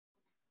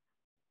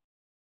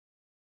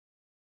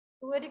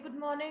Very good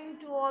morning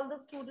to all the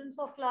students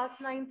of class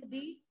 9th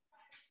D.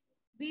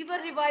 We were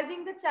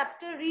revising the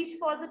chapter Reach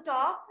for the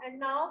Top, and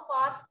now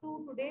part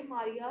 2 today,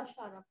 Maria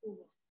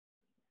Sharapova.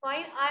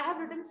 Fine, I have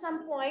written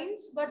some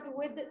points, but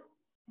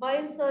by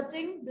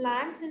inserting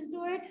blanks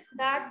into it,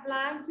 that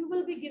blank you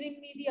will be giving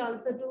me the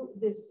answer to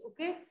this,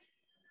 okay?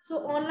 So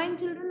online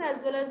children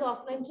as well as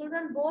offline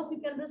children, both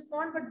you can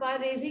respond, but by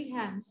raising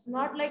hands.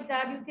 Not like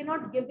that, you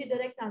cannot give the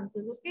direct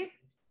answers, okay?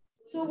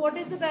 So what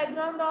is the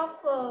background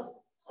of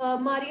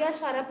Maria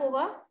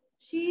Sharapova?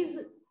 She's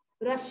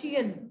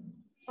Russian.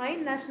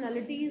 Fine,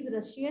 nationality is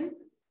Russian.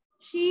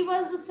 She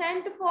was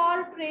sent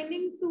for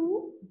training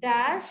to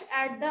dash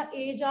at the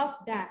age of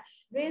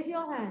dash. Raise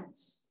your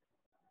hands.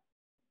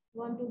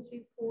 1, 2,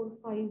 3, 4,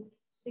 5,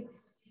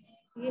 6.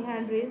 Ye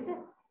hand raised.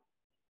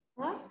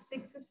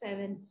 6,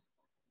 7,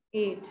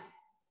 8.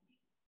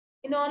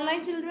 In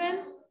online children,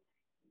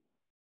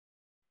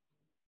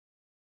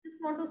 just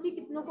want to see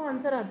कितनों को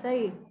answer आता है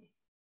ये.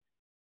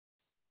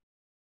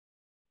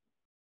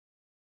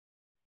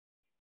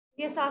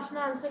 Yes,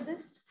 Ashna, answer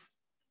this.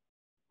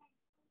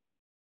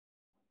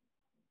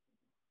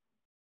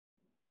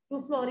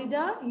 To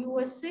Florida,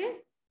 USA,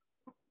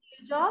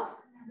 age of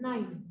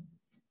 9.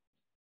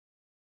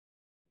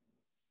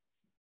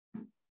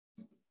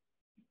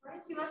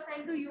 She was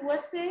sent to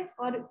USA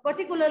or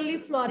particularly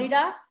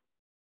Florida.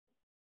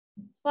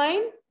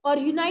 Fine. Or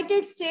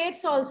United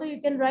States also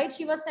you can write.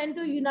 She was sent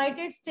to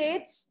United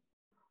States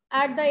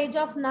at the age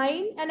of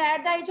 9. And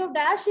at the age of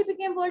dash, she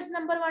became world's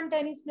 #1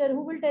 tennis player.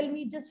 Who will tell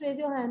me? Just raise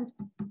your hand.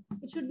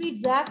 It should be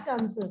exact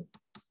answer.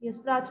 Yes,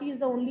 Prachi is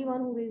the only one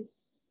who raised.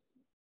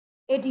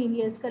 18.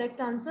 Yes, correct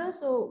answer.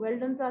 So well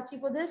done, Prachi,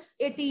 for this.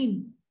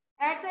 18.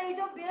 At the age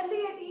of barely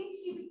 18,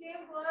 she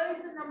became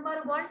world's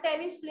 #1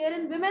 tennis player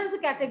in women's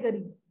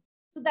category.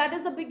 So that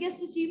is the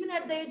biggest achievement.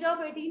 At the age of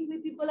 18, we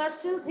people are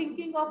still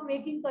thinking of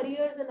making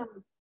careers and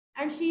all.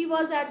 And she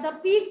was at the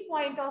peak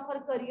point of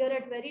her career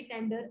at very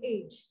tender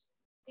age.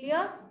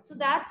 Clear? So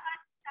that's why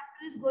this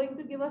chapter is going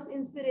to give us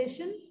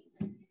inspiration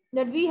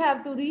that we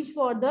have to reach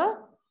for the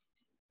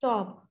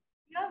top.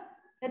 Yeah.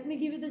 Let me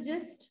give you the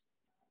gist.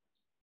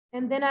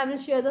 And then I will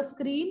share the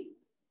screen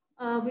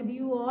with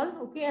you all.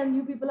 Okay. And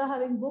you people are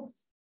having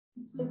books.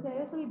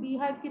 So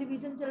Beehive ki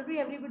revision chal rahi.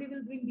 Everybody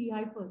will bring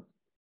Beehive first.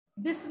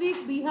 This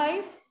week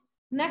Beehive.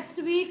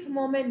 Next week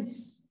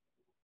Moments.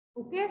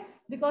 Okay.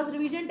 Because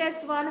revision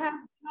test 1 has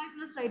Beehive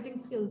plus writing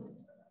skills.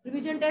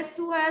 Revision test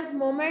 2 has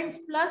Moments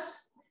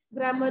plus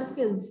grammar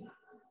skills.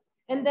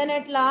 And then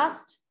at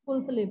last,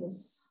 full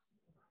syllabus.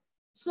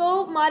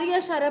 So Maria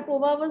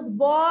Sharapova was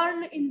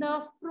born in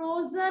the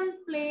frozen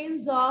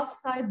plains of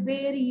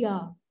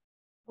Siberia.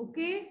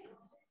 Okay.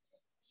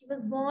 She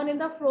was born in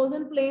the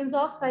frozen plains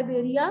of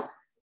Siberia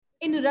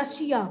in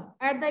Russia.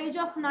 At the age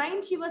of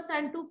 9, she was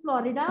sent to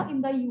Florida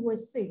in the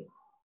USA.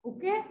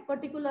 Okay.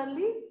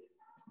 Particularly,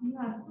 you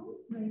have to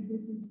write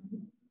this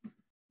in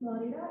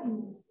Florida,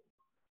 USA.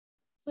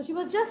 So she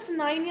was just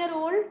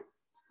 9-year-old.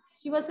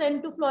 She was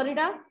sent to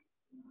Florida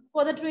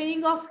for the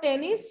training of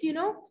tennis, you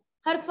know.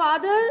 Her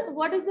father,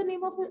 what is the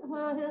name of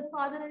her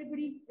father?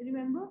 Anybody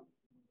remember?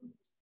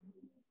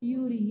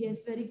 Yuri.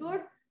 Yes, very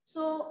good.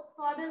 So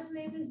father's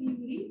name is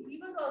Yuri. He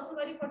was also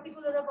very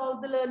particular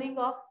about the learning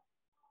of.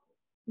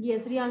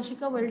 Yes,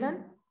 Riyanshika, well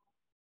done.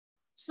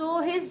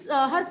 So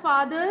her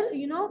father,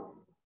 you know,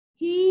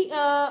 he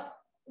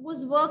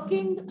was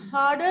working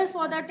harder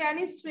for the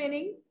tennis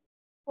training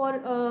for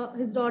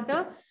his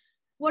daughter.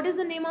 What is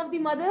the name of the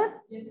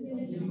mother?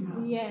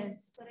 Yelena.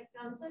 Yes, correct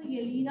answer,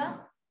 Yelena.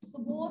 So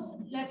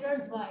both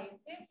letters Y.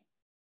 Okay.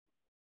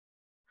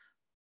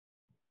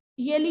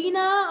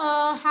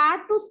 Yelena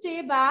had to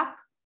stay back.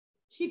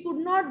 She could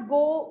not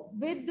go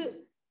with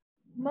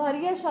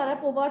Maria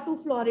Sharapova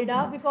to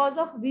Florida because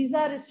of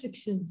visa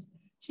restrictions.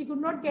 She could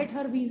not get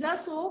her visa.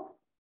 So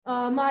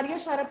Maria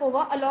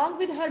Sharapova, along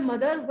with her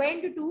mother,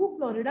 went to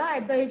Florida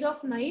at the age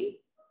of 9,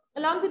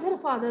 along with her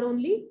father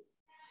only.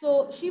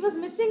 So she was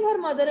missing her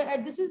mother.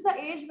 And this is the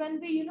age when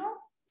we, you know,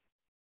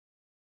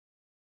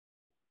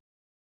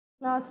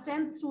 class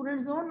 10th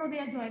students don't know they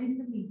are joining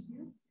the meet.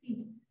 You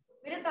see,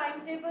 their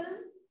timetable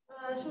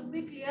should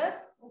be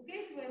clear,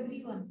 okay, to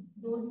everyone.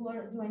 Those who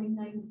are joining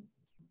 9th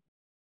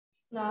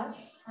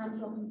class, I'm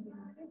talking to you.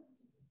 Okay?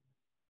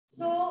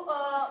 So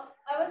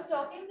I was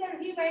talking that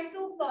he went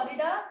to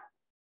Florida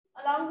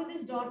along with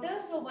his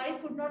daughter. So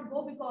wife could not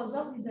go because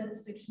of visa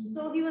restrictions.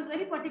 So he was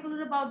very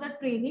particular about that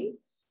training,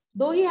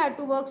 though he had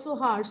to work so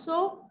hard.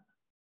 So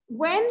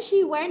when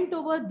she went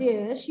over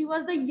there, she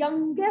was the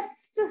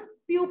youngest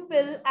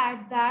pupil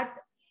at that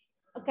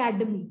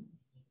academy.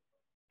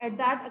 At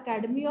that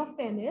academy of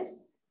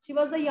tennis, she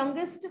was the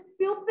youngest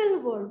pupil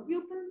word.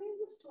 Pupil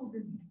means a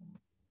student.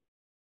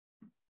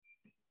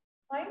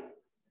 Fine.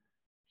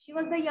 She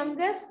was the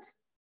youngest.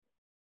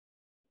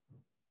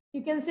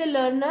 You can say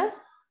learner.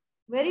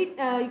 Very,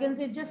 you can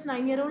say just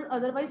 9-year-old.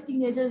 Otherwise,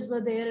 teenagers were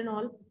there and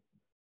all.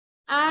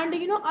 And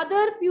you know,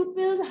 other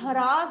pupils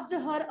harassed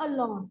her a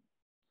lot.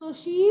 So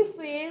she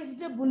faced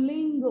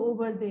bullying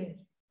over there.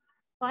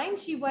 Fine.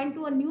 She went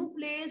to a new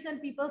place and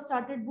people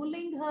started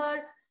bullying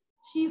her.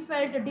 She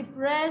felt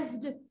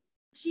depressed.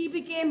 She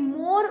became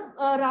more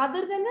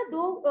rather than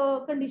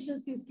दो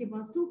conditions थी उसके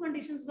पास. Two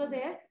conditions were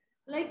there.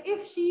 Like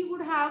if she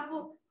would have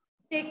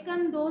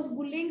taken those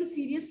bullying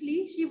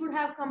seriously, she would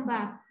have come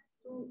back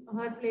to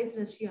her place,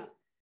 Russia.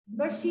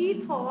 But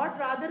she thought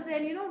rather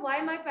than,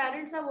 why my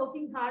parents are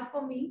working hard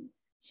for me.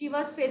 She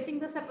was facing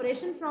the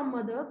separation from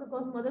mother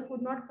because mother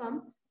could not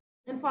come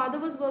and father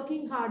was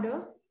working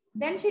harder.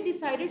 Then she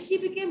decided she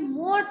became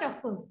more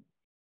tougher.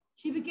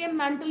 She became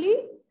mentally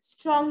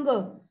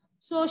stronger.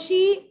 So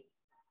she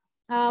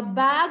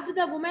bagged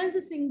the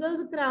women's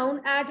singles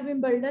crown at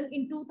Wimbledon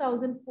in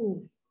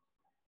 2004.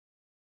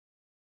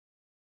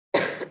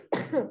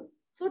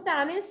 So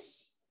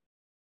tennis,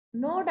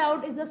 no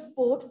doubt, is a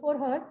sport for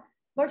her,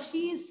 but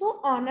she is so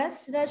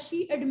honest that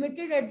she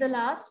admitted at the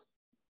last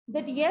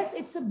that yes,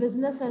 it's a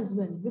business as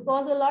well,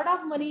 because a lot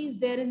of money is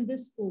there in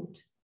this sport.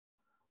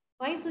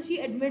 Fine, so she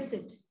admits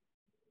it.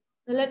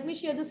 Now let me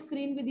share the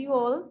screen with you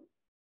all.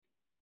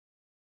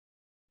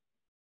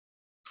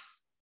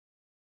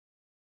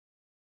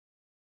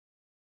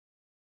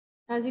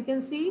 As you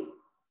can see,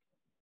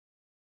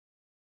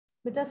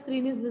 beta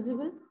screen is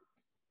visible.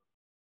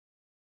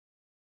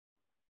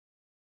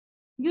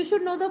 You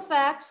should know the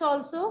facts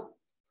also.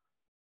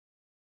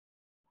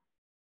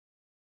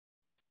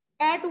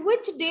 At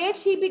which date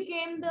she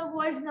became the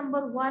world's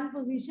 #1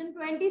 position?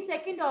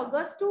 22nd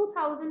August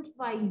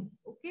 2005.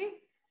 Okay.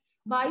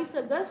 22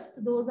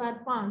 August, those are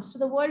punch. So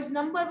the world's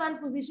 #1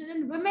 position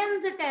in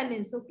women's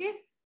tennis. Okay.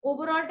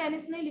 Overall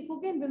tennis nahi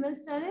likhoge, in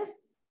women's tennis.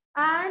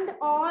 And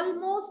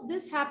almost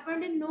this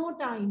happened in no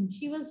time.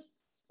 She was,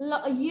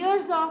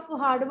 years of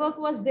hard work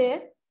was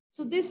there.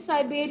 So this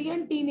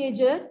Siberian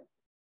teenager,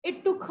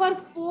 it took her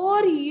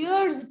 4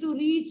 years to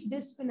reach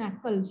this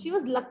pinnacle. She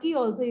was lucky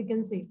also, you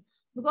can say,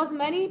 because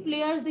many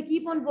players, they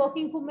keep on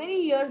working for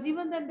many years,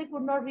 even then they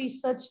could not reach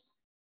such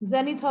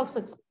zenith of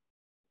success.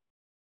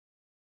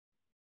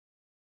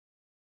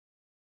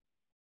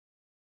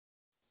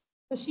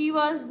 So she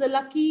was the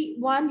lucky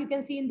one. You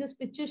can see in this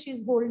picture,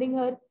 she's holding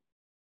her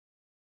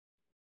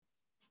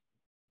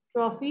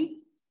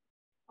trophy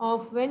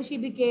of when she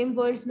became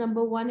world's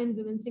 #1 in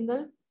women's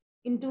single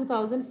in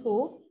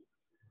 2004.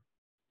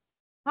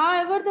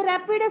 However, the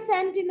rapid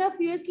ascent in a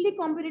fiercely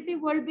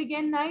competitive world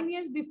began 9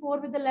 years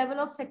before with the level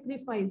of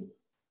sacrifice.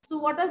 So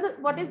what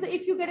is the,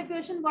 if you get a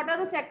question, what are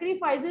the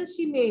sacrifices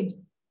she made?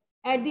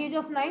 At the age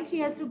of 9, she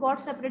has to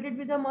got separated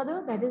with her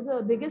mother. That is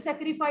the biggest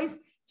sacrifice.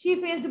 She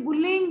faced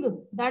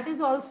bullying. That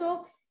is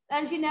also,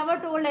 and she never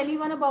told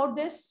anyone about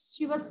this.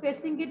 She was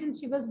facing it and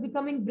she was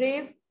becoming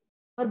brave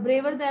or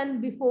braver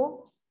than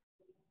before.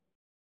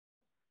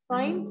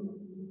 Fine.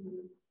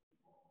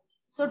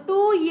 So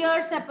 2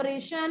 years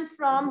separation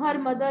from her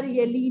mother,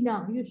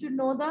 Yelena. You should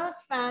know the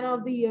span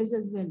of the years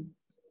as well.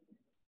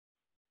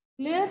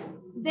 Clear?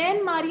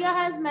 Then Maria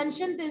has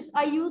mentioned this.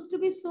 I used to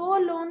be so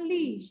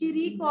lonely. She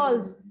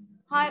recalls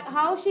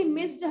how she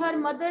missed her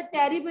mother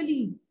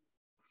terribly.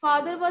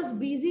 Father was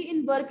busy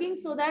in working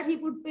so that he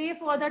could pay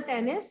for the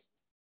tennis.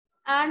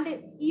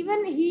 And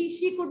even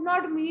she could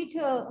not meet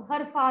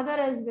her father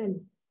as well.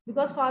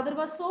 Because father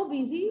was so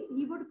busy,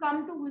 he would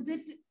come to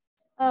visit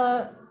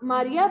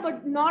Maria,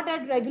 but not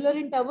at regular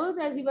intervals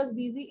as he was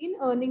busy in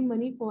earning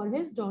money for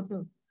his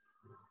daughter.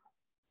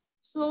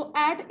 So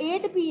at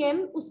 8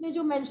 p.m. उसने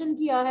जो mention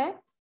किया है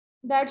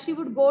that she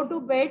would go to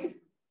bed.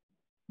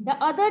 The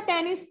other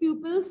tennis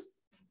pupils,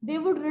 they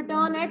would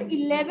return at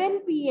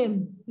 11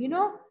 p.m.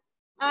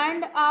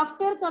 And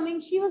after coming,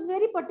 she was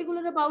very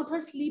particular about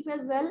her sleep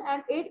as well.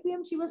 At 8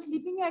 p.m. she was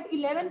sleeping. At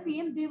 11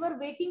 p.m. they were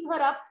waking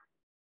her up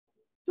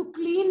to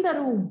clean the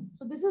room.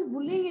 So this is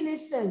bullying in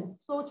itself.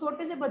 So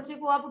छोटे से बच्चे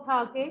को आप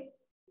उठा के,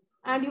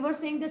 and you were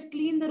saying this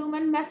clean the room,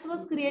 and mess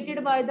was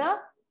created by the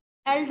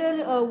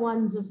elder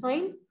ones.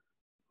 Fine,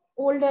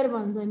 older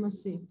ones, I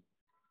must say.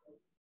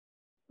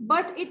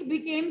 But it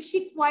became,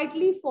 she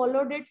quietly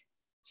followed it.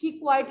 She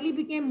quietly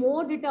became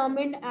more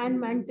determined and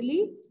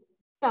mentally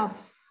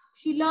tough.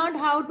 She learned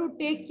how to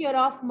take care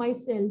of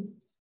myself.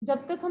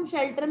 जब तक हम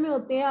shelter में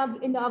होते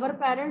हैं, in our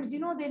parents, they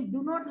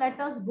do not let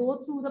us go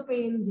through the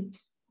pains.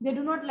 They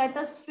do not let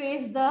us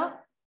face the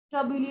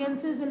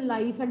turbulences in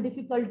life and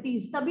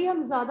difficulties. तभी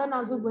हम ज़्यादा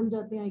नाजुक बन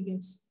जाते हैं, I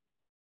guess.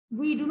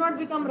 We do not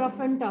become rough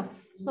and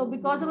tough. So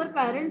because our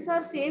parents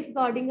are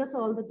safeguarding us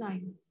all the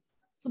time.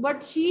 So,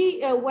 but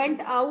she went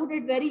out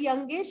at very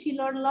young age. She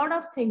learned a lot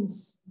of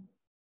things.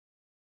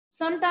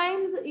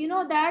 Sometimes,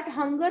 that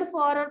hunger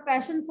for or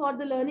passion for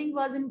the learning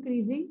was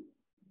increasing.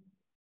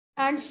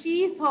 And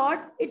she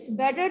thought it's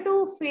better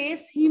to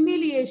face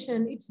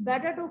humiliation. It's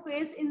better to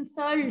face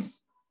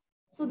insults.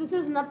 So this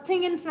is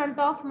nothing in front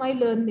of my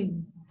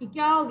learning.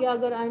 Kya ho gaya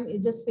agar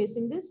I'm just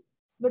facing this?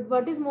 But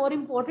what is more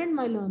important,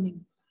 my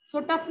learning.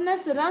 So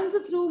toughness runs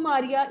through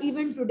Maria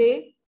even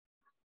today.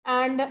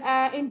 And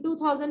in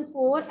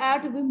 2004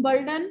 at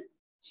Wimbledon,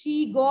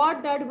 she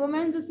got that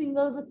women's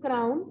singles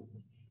crown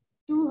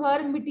to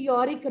her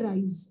meteoric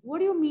rise. What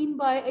do you mean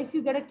by, if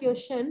you get a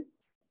question,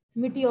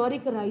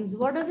 meteoric rise?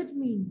 What does it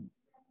mean?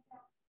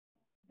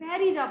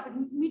 very rapid.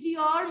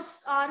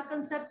 Meteors are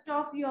concept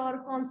of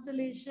your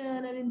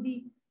constellation, and in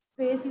the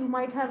space you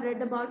might have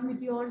read about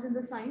meteors in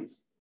the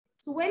science.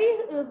 So very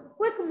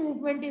quick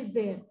movement is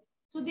there.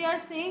 So they are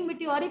saying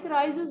meteoric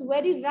rise is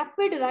very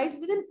rapid rise.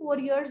 Within 4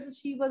 years,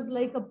 she was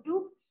like up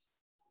to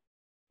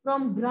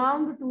from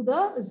ground to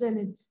the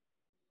zenith.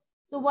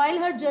 So while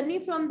her journey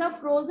from the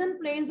frozen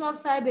plains of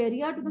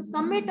Siberia to the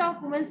summit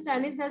of women's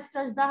tennis has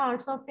touched the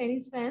hearts of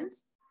tennis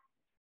fans,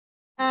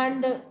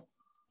 and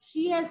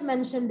she has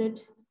mentioned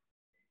it.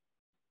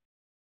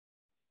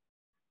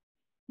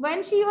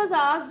 When she was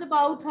asked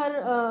about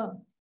her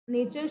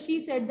nature, she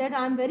said that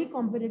I'm very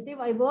competitive.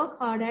 I work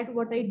hard at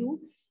what I do.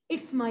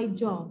 It's my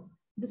job.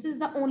 This is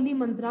the only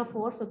mantra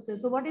for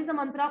success. So what is the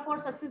mantra for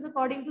success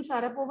according to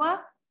Sharapova?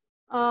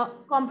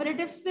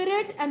 Competitive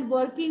spirit and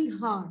working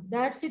hard.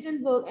 That's it,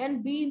 and work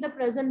and be in the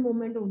present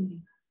moment only.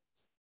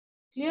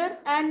 Clear?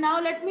 And now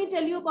let me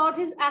tell you about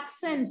his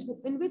accent.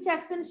 In which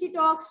accent she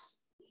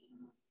talks?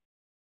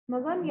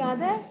 Magan, yaad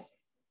hai?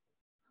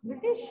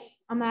 British,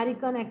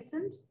 American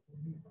accent.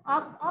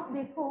 आप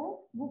देखो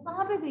वो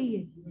कहाँ पे गई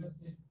है?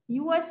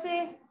 USA,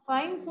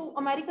 fine. So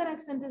American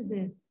accent is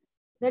there.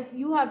 That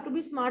you have to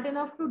be smart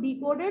enough to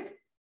decode it.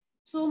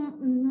 So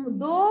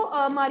though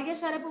Maria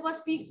Sharapova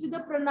speaks with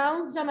a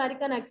pronounced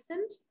American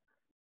accent,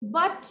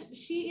 but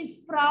she is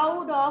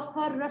proud of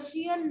her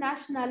Russian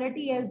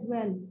nationality as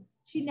well.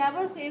 She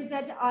never says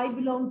that I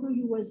belong to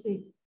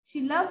USA.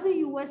 She loves the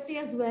USA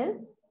as well,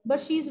 but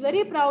she is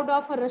very proud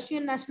of her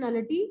Russian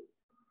nationality.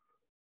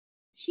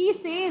 She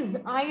says,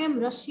 I am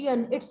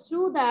Russian. It's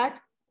true that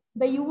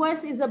the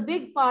US is a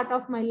big part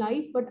of my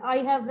life, but I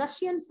have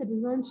Russian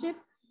citizenship.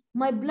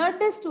 My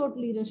blood is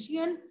totally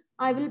Russian.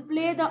 I will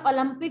play the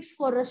Olympics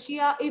for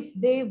Russia if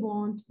they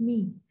want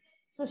me.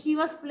 So she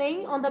was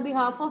playing on the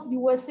behalf of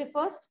USA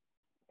first,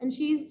 and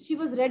she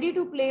was ready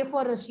to play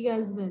for Russia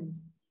as well.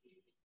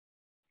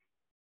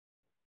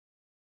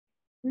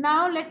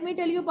 Now let me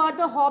tell you about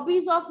the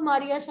hobbies of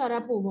Maria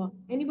Sharapova.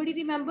 Anybody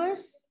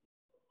remembers?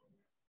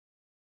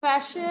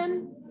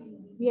 Fashion,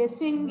 yes,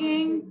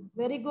 singing,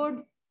 very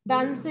good,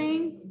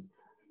 dancing,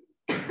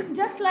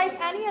 just like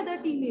any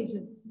other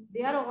teenager.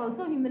 They are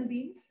also human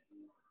beings.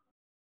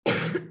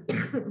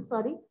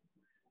 Sorry.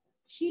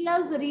 She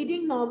loves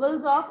reading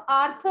novels of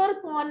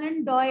Arthur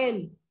Conan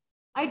Doyle.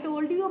 I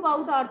told you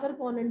about Arthur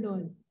Conan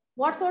Doyle.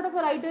 What sort of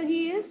a writer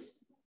he is?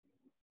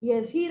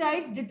 Yes, he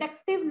writes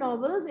detective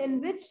novels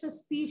in which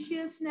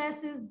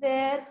suspiciousness is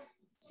there,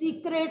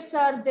 secrets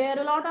are there,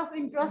 a lot of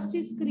interest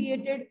is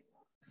created.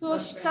 So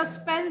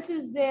suspense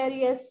is there,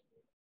 yes.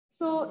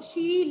 So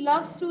she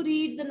loves to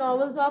read the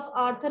novels of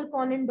Arthur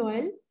Conan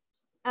Doyle,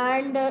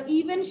 and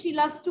even she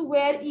loves to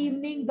wear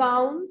evening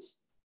gowns,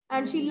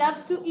 and she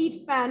loves to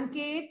eat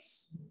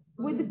pancakes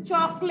with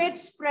chocolate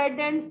spread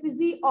and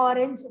fizzy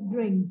orange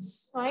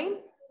drinks. Fine.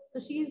 So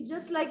she's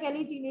just like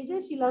any teenager.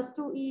 She loves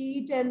to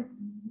eat and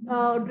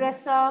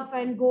dress up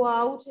and go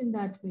out in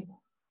that way.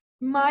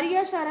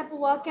 Maria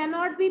Sharapova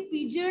cannot be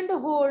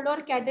pigeonholed or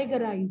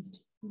categorized.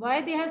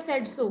 Why they have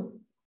said so?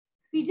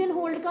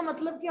 Pigeonholed का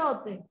मतलब क्या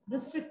होता है?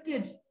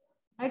 Restricted.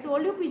 I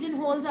told you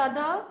pigeonholes are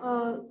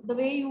the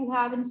way you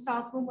have in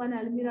staff room when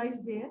almirah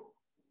is there.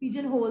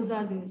 Pigeonholes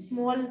are there.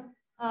 Small,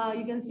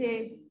 you can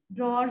say,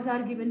 drawers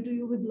are given to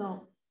you with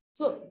long.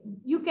 So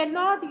you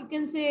cannot, you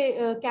can say,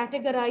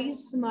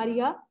 categorize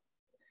Maria.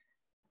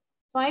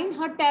 Fine.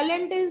 Her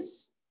talent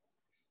is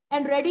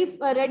and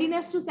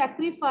readiness to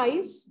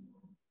sacrifice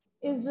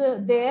is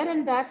there,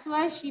 and that's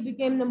why she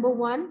became number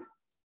one.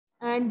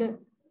 And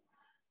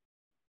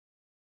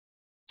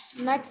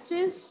next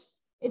is,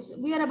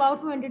 we are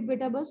about to end it,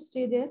 beta, but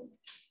stay there.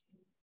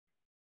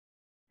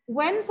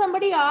 When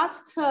somebody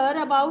asks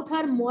her about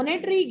her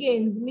monetary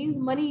gains, means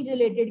money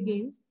related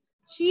gains,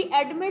 she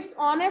admits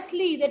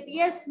honestly that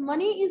yes,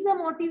 money is a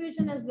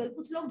motivation as well.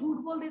 कुछ लोग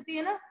झूठ बोल देते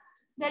हैं ना,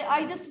 that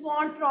I just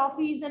want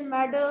trophies and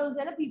medals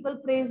and people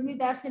praise me,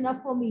 that's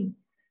enough for me.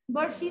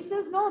 But she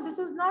says, no, this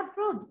is not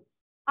truth.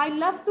 I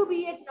love to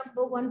be at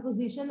number one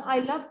position. I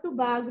love to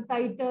bag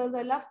titles.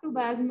 I love to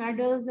bag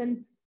medals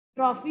and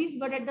trophies.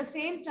 But at the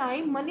same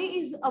time, money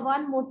is a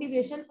one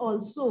motivation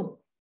also,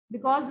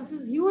 because this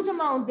is huge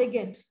amount they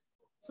get.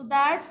 So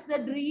that's the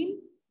dream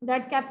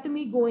that kept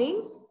me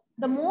going.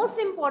 The most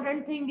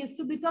important thing is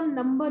to become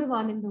number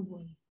one in the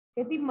world.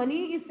 I think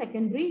money is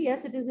secondary.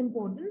 Yes, it is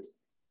important.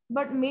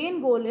 But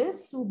main goal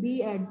is to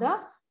be at the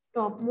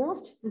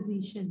topmost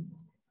position.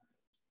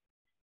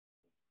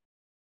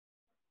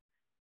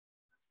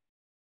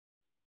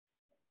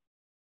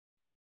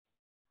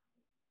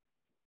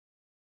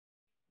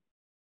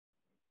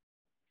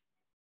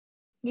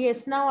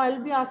 Yes, now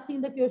I'll be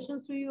asking the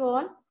questions to you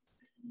all.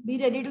 Be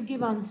ready to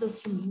give answers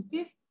to me,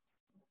 okay?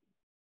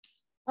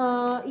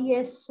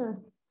 Yes, sir.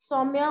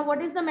 Soumya,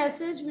 what is the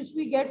message which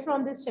we get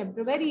from this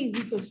chapter? Very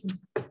easy question.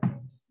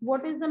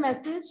 What is the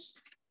message?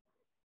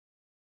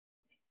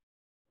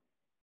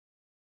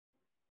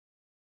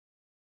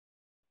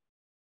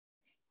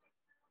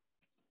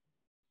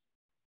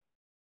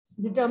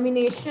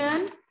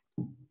 Determination.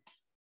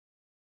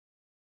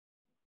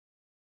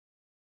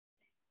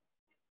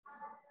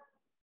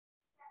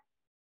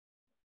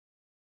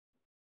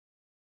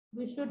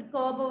 We should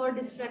curb our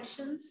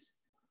distractions.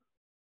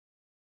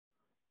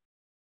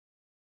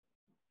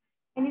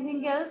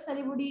 Anything else?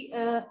 Anybody?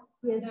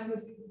 Yes.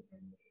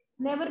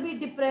 Never be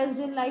depressed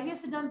in life.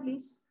 Yes, sit down,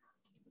 please.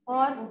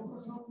 Or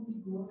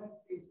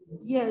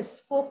yes,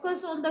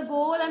 focus on the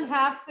goal and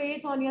have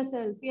faith on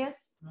yourself.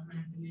 Yes.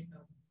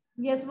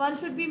 Yes, one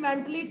should be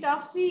mentally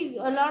tough. See,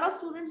 a lot of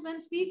students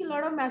when speak, a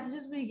lot of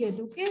messages we get.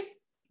 Okay.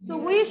 So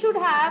we should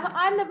have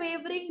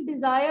unwavering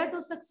desire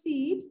to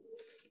succeed,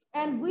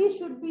 and we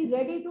should be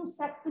ready to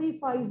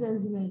sacrifice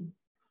as well.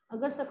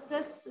 Agar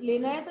success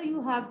lena hai, to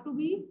you have to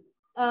be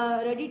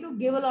ready to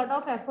give a lot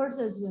of efforts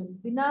as well.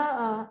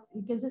 Bina,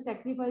 you can say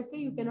sacrifice ke,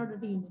 you cannot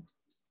attain it.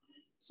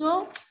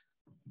 So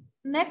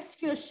next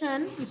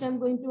question which I'm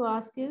going to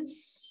ask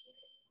is,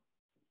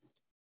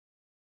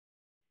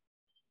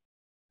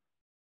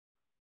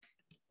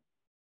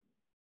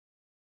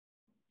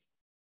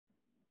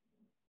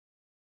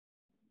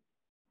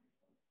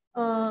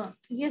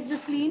 yes,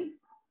 Jasleen.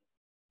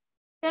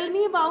 Tell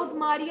me about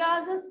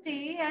Maria's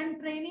stay and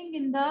training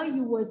in the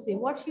USA.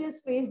 What she has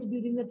faced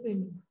during the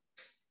training.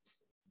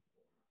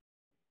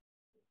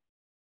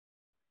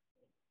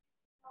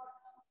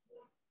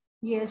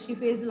 Yes, she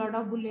faced a lot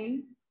of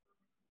bullying.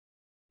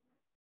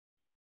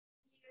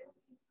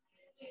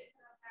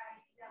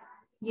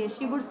 Yes,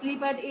 she would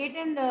sleep at 8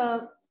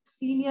 and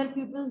senior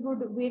pupils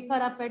would wake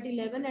her up at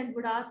 11 and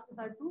would ask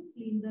her to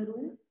clean the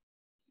room.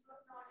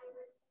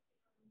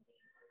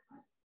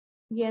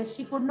 Yes,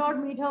 she could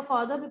not meet her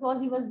father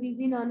because he was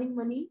busy in earning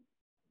money.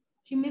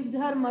 She missed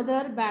her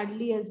mother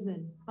badly as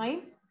well.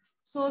 Fine.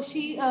 So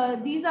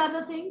these are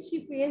the things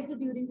she faced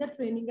during the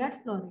training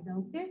at Florida.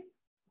 Okay.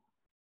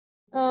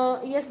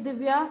 Yes,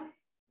 Divya.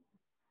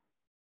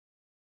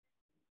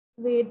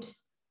 Wait.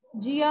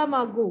 Gia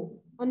Mago.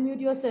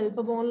 Unmute yourself.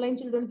 अब online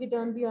children की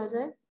turn भी आ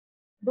जाए.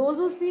 Those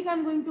who speak,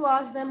 I'm going to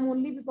ask them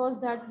only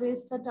because that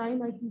wastes the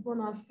time. I keep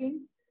on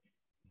asking.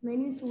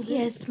 Many students.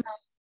 Yes,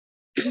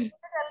 ma'am.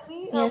 Tell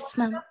me, Yes,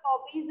 what are ma'am. the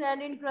hobbies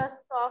and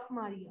interests of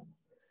Maria?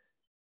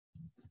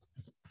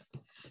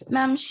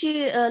 Ma'am,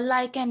 she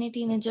like any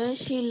teenager,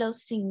 she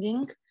loves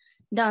singing,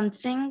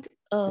 dancing,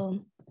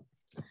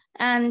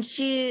 and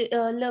she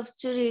loves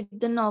to read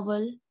the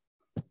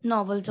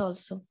novels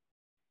also.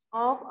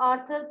 Of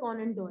Arthur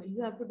Conan Doyle.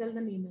 You have to tell the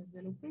name as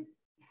well, okay?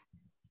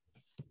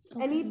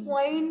 Okay. Any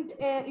point,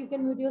 you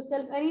can mute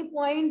yourself. Any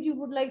point you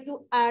would like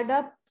to add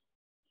up,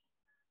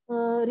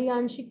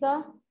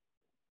 Rianshika?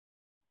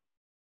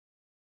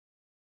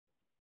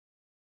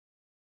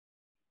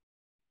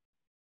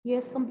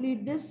 Yes,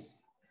 complete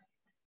this.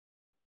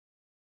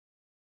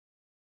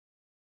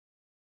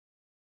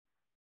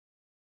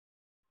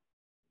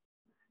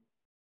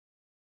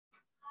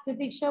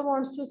 Titiksha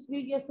wants to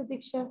speak. Yes,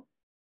 Titiksha.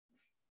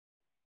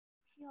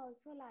 She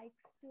also likes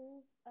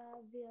to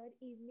wear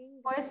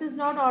evening Voice gowns. is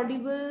not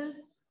audible.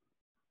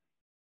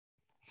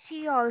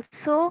 She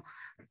also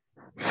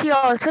she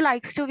also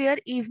likes to wear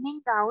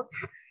evening gowns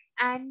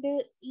and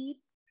eat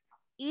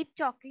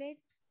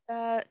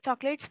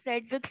chocolate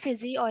spread with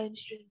fizzy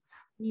orange drinks.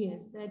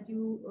 Yes, that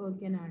you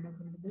can add up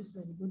into this.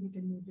 Very good. You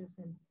can mute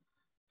yourself.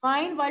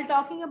 Fine. While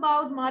talking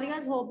about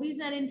Maria's hobbies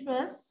and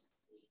interests,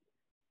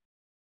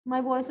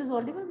 my voice is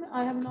audible.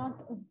 I have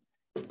not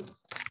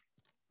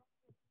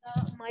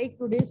mic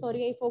today.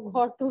 Sorry, I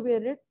forgot to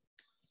wear it.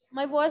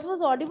 My voice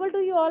was audible to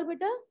you all,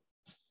 beta.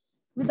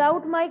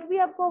 Without mic भी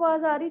आपको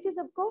आवाज आ रही थी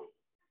सबको?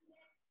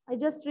 I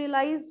just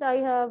realized I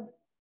have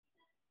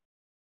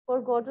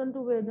forgotten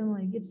to wear the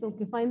mic. It's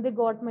okay. Fine. They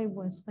got my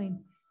voice.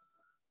 Fine.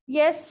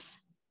 Yes.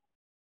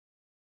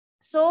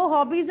 So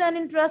hobbies and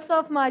interests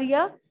of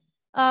Maria.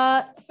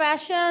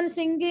 Fashion,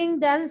 singing,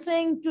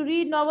 dancing, to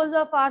read novels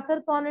of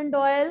Arthur Conan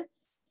Doyle,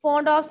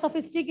 fond of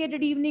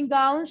sophisticated evening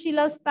gowns. She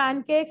loves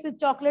pancakes with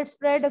chocolate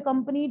spread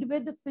accompanied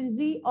with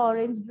fizzy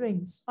orange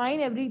drinks.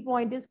 Fine, every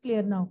point is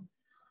clear now.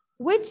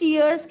 Which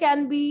years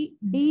can be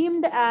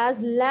deemed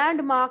as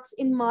landmarks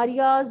in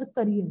Maria's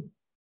career?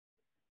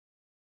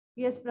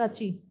 Yes,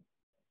 Prachi.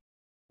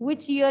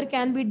 Which year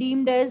can be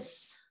deemed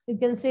as, you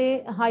can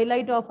say, a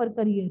highlight of her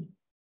career?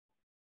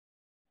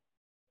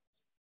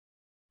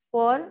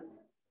 For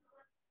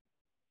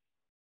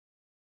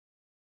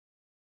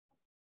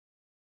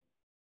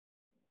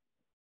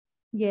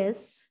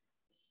yes.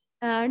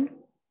 And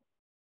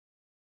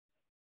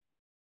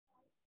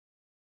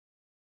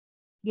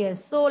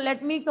yes. So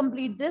let me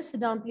complete this.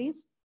 Sit down,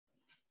 please.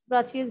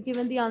 Prachi has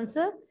given the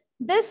answer.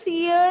 This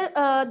year,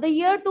 the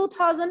year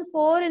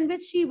 2004, in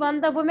which she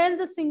won the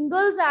women's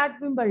singles at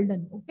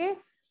Wimbledon. Okay.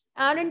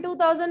 And in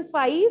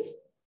 2005,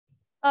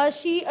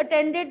 she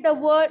attained the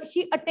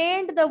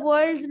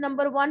world's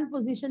 #1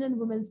 position in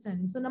women's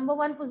tennis. So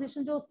 #1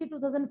 position जो उसकी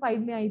 2005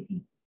 में आई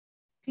थी.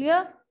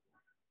 Clear?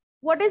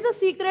 What is the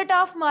secret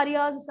of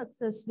Maria's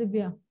success,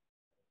 Divya?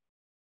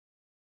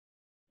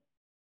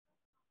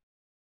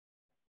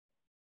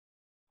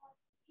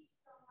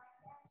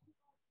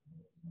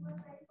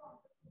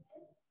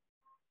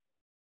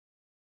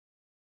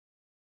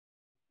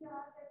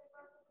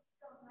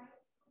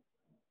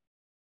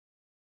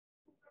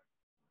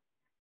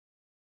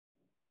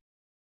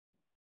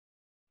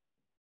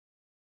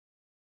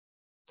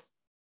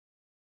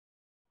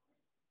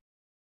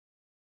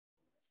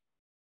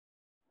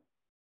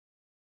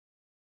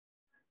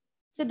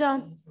 Sit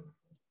down.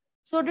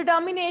 So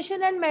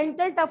determination and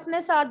mental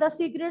toughness are the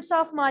secrets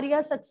of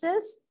Maria's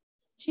success.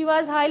 She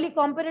was highly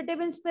competitive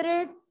in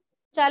spirit.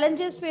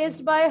 Challenges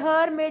faced by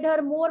her made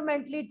her more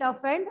mentally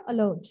tough and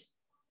alert.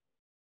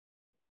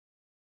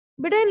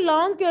 But in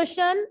long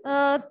question,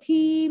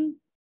 theme,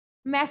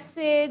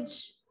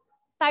 message,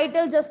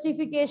 title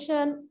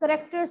justification,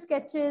 character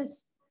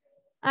sketches,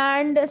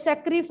 and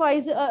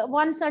sacrifice,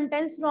 one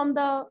sentence from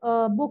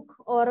the book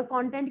or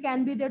content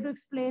can be there to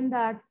explain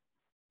that.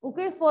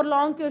 Okay, for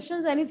long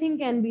questions, anything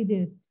can be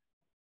there.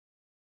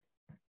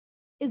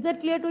 Is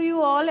that clear to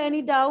you all?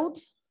 Any doubt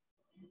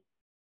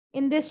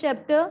in this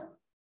chapter?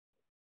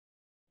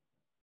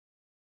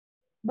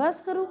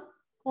 बस करो,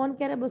 कौन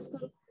कह रहा है बस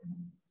करो?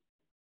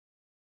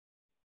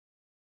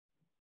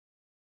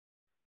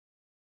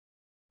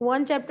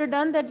 One chapter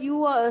done, that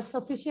you are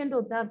sufficient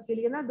होता है आपके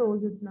लिए ना,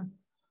 dose इतना.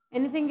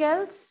 Anything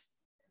else?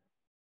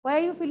 Why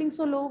are you feeling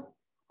so low,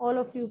 all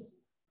of you?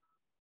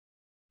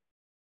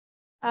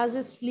 As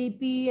if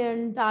sleepy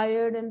and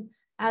tired, and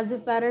as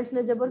if parents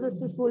ने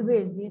जबरदस्ती स्कूल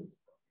भेज दिए.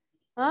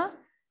 Huh?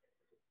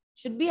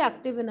 Should be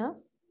active enough.